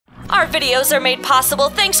Our videos are made possible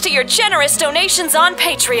thanks to your generous donations on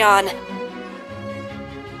Patreon.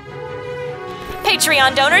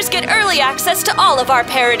 Patreon donors get early access to all of our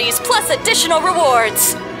parodies, plus additional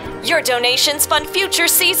rewards. Your donations fund future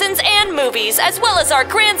seasons and movies, as well as our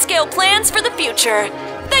grand-scale plans for the future.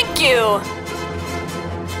 Thank you!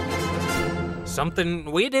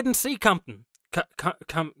 Something we didn't see coming.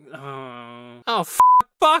 Oh,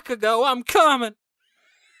 Bakugo, I'm coming!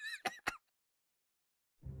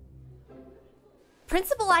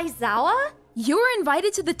 Principal Aizawa? You were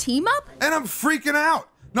invited to the team-up? And I'm freaking out!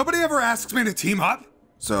 Nobody ever asks me to team up!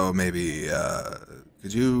 So maybe,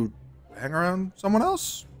 could you hang around someone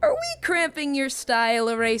else? Are we cramping your style,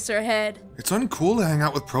 Eraserhead? It's uncool to hang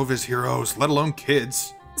out with Proviz heroes, let alone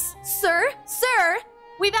kids. Sir?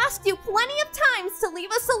 We've asked you plenty of times to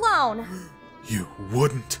leave us alone. You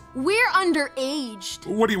wouldn't. We're underaged.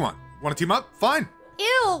 What do you want? Want to team up? Fine.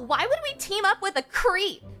 Ew, why would we team up with a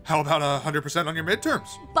creep? How about 100% on your midterms?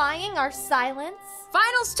 Buying our silence?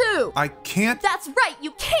 Finals 2! I can't. That's right,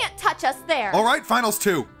 you can't touch us there. All right, finals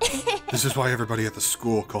 2. This is why everybody at the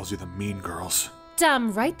school calls you the mean girls.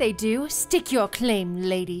 Damn right they do. Stick your claim,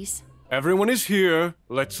 ladies. Everyone is here.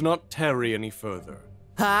 Let's not tarry any further.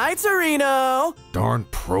 Hi, Torino! Darn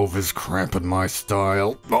Proviz cramping my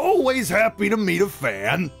style. Always happy to meet a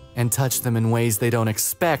fan. And touch them in ways they don't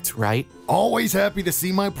expect, right? Always happy to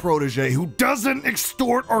see my protege who doesn't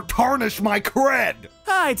extort or tarnish my cred.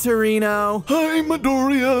 Hi, Torino! Hi,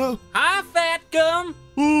 Midoriya! Hi, Fat Gum!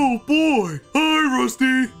 Oh boy! Hi,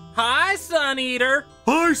 Rusty! Hi, Suneater!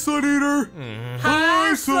 Hi, Suneater!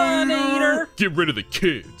 Hi, Suneater! Get rid of the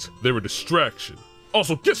kids. They're a distraction.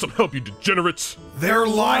 Also, get some help, you degenerates! They're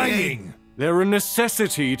lying! They're a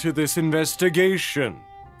necessity to this investigation.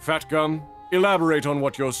 Fat Gum, elaborate on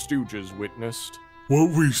what your stooges witnessed.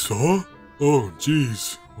 What we saw? Oh,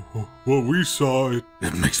 jeez. What we saw,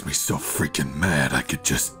 it makes me so freaking mad I could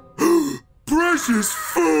just... Precious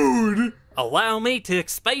food! Allow me to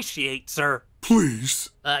expatiate, sir.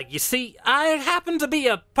 Please. You see, I happen to be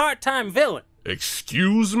a part-time villain.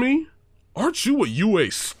 Excuse me? Aren't you a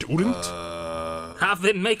UA student? I've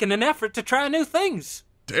been making an effort to try new things.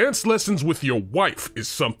 Dance lessons with your wife is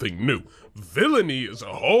something new. Villainy is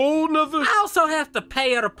a whole nother... I also have to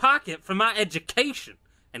pay out of pocket for my education,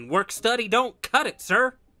 and work-study don't cut it,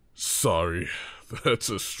 sir. Sorry, that's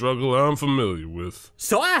a struggle I'm familiar with.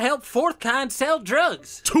 So I help Fourth Kind sell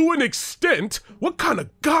drugs. To an extent? What kind of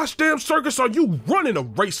gosh damn circus are you running,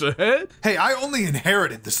 Eraserhead? Hey, I only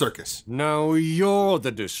inherited the circus. Now you're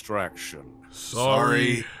the distraction.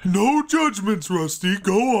 Sorry. No judgments, Rusty.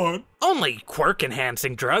 Go on. Only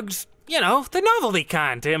quirk-enhancing drugs. You know, the novelty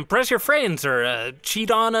kind to impress your friends or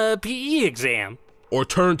cheat on a PE exam. Or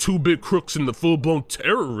turn 2-bit crooks into full-blown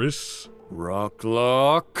terrorists.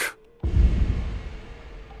 Rocklock.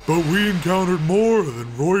 But we encountered more than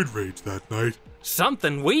roid rage that night.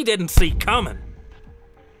 Something we didn't see coming.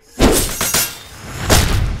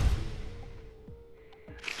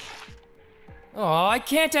 Oh, I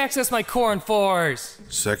can't access my Corn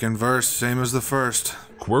 4s. Second verse, same as the first.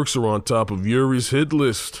 Quirks are on top of Yuri's hit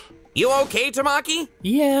list. You okay, Tamaki?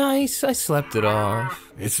 Yeah, I slept it off.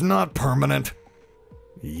 It's not permanent.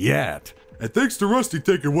 Yet. And thanks to Rusty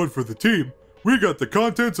taking one for the team, we got the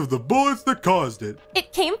contents of the bullets that caused it.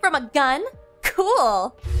 It came from a gun?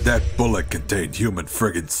 Cool. That bullet contained human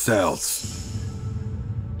friggin' cells.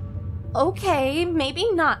 Okay, maybe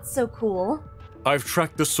not so cool. I've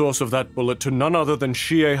tracked the source of that bullet to none other than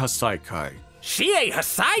Shie Hassaikai. Shie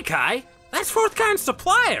Hassaikai? That's Fourth Kind's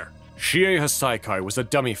supplier. Shie Hassaikai was a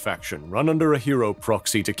dummy faction run under a hero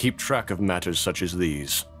proxy to keep track of matters such as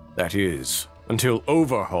these. That is, until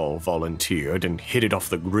Overhaul volunteered and hit it off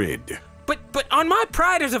the grid. But on my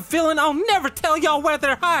pride as a villain, I'll never tell y'all where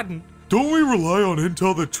they're hiding. Don't we rely on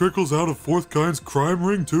intel that trickles out of Fourth Kind's crime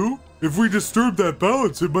ring too? If we disturb that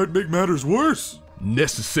balance, it might make matters worse.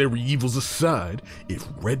 Necessary evils aside, if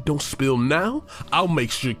red don't spill now, I'll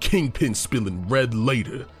make sure Kingpin's spilling red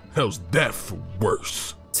later. How's that for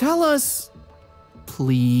worse? Tell us,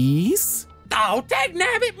 please? Oh,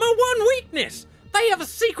 dagnabbit, my one weakness. They have a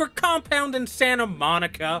secret compound in Santa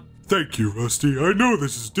Monica. Thank you, Rusty. I know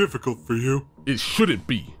this is difficult for you. It shouldn't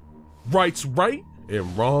be. Right's right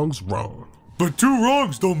and wrong's wrong. But 2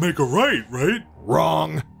 wrongs don't make a right, right?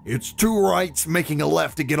 Wrong. It's 2 rights making a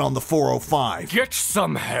left to get on the 405. Get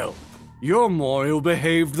some help. You're more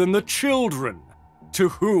ill-behaved than the children, to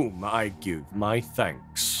whom I give my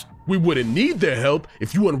thanks. We wouldn't need their help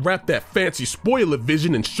if you unwrapped that fancy spoiler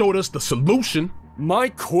vision and showed us the solution. My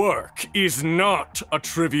quirk is not a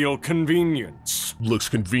trivial convenience. Looks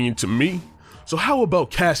convenient to me. So how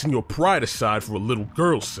about casting your pride aside for a little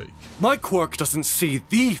girl's sake? My quirk doesn't see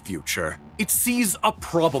the future, it sees a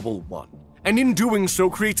probable one. And in doing so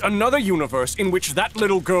creates another universe in which that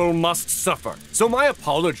little girl must suffer. So my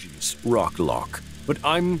apologies, Rocklock, but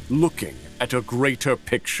I'm looking at a greater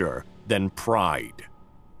picture than pride.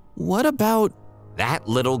 What about that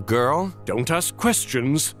little girl? Don't ask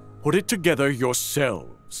questions, put it together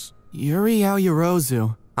yourselves. Yuri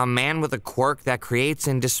Aoyorozu? A man with a quirk that creates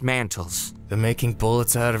and dismantles. They're making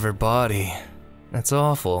bullets out of her body. That's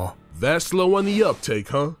awful. That slow on the uptake,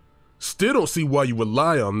 huh? Still don't see why you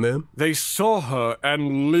rely on them. They saw her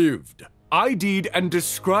and lived. ID'd and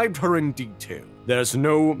described her in detail. There's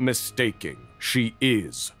no mistaking. She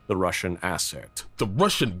is the Russian asset. The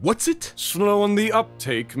Russian what's it? Slow on the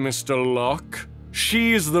uptake, Mr. Locke.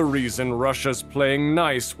 She's the reason Russia's playing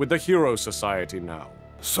nice with the Hero Society now.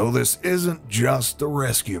 So this isn't just a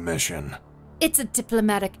rescue mission. It's a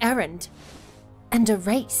diplomatic errand. And a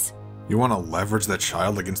race. You want to leverage that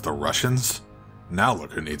child against the Russians? Now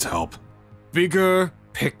look who needs help. Bigger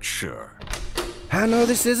picture. I know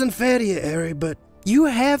this isn't fair to you, Eri, but you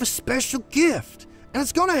have a special gift, and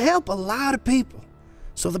it's gonna help a lot of people.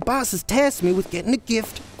 So the boss has tasked me with getting a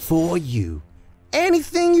gift for you.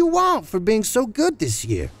 Anything you want for being so good this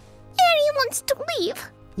year. Eri wants to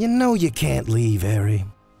leave. You know you can't leave, Eri.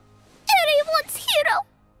 Eri wants Hiro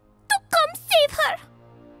to come save her.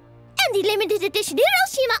 And the limited edition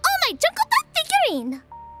Hiroshima All Night Jungle Pet figurine.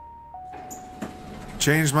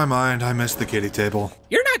 Changed my mind. I missed the kiddie table.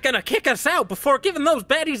 You're not gonna kick us out before giving those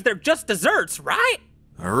baddies their just desserts, right?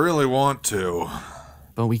 I really want to.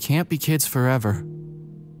 But we can't be kids forever.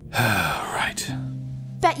 Right.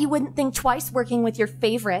 Bet you wouldn't think twice working with your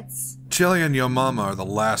favorites. Chili and Yomama are the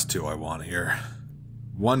last two I want here.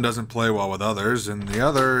 One doesn't play well with others, and the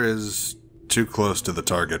other is too close to the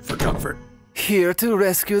target for comfort. Here to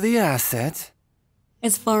rescue the asset.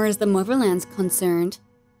 As far as the motherland's concerned,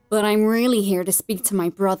 but I'm really here to speak to my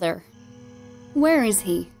brother. Where is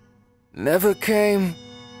he? Never came.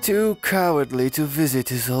 Too cowardly to visit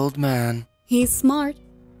his old man. He's smart.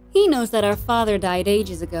 He knows that our father died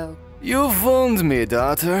ages ago. You wound me,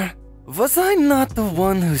 daughter. Was I not the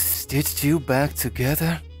one who stitched you back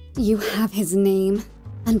together? You have his name,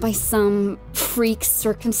 and by some freak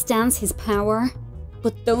circumstance his power.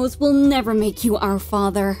 But those will never make you our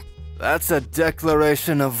father. That's a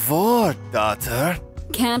declaration of war, daughter.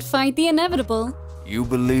 Can't fight the inevitable. You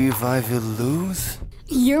believe I will lose?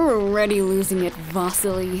 You're already losing it,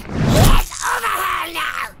 Vasily. It's Overhaul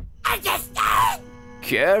now! Understand?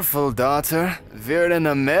 Careful, daughter. We're in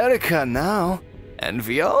America now. And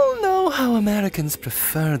we all know how Americans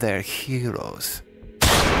prefer their heroes.